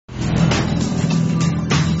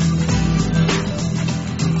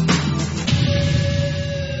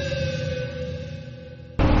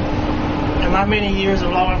many years of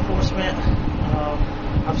law enforcement,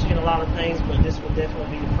 I've seen a lot of things, but this will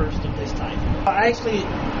definitely be the first of this type. I actually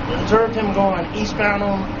observed him going eastbound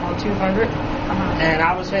on 200, and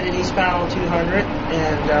I was headed eastbound on 200,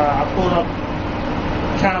 and I pulled up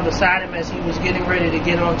kind of beside him as he was getting ready to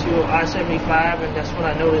get onto I-75, and that's when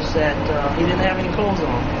I noticed that he didn't have any clothes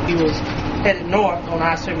on. He was headed north on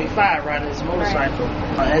I-75 riding his motorcycle.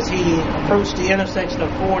 As he approached the intersection of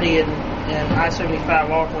 40 and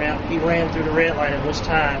I-75 off-ramp, he ran through the red light, at which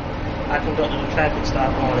time I conducted a traffic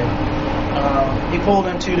stop on him. He pulled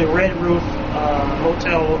into the Red Roof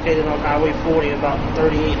Hotel located on Highway 40 about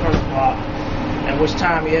 3800 block, at which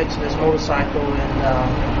time he exited his motorcycle, and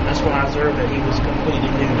that's when I observed that he was completely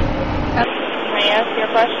nude. Can I ask you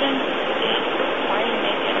a question? Why are you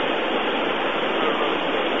naked?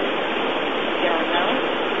 You don't know?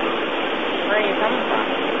 Where are you coming from?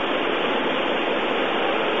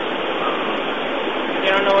 You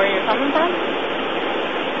don't know where you're coming from?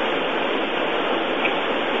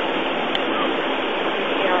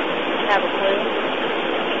 You don't have a clue?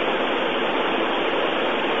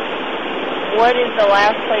 What is the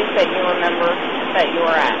last place that you remember that you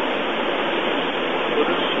were at?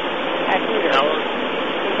 At Hooters.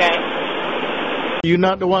 Okay. You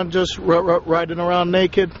not the one just riding around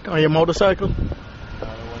naked on your motorcycle?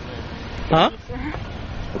 Huh?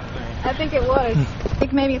 I think it was. I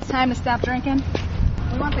think maybe it's time to stop drinking.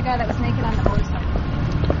 We want the guy that was naked on the motorcycle.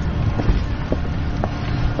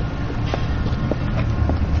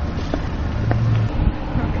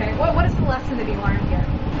 Okay. What is the lesson to be learned here?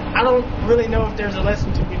 I don't really know if there's a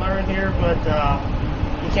lesson to be learned here, but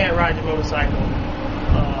you can't ride your motorcycle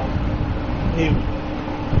nude.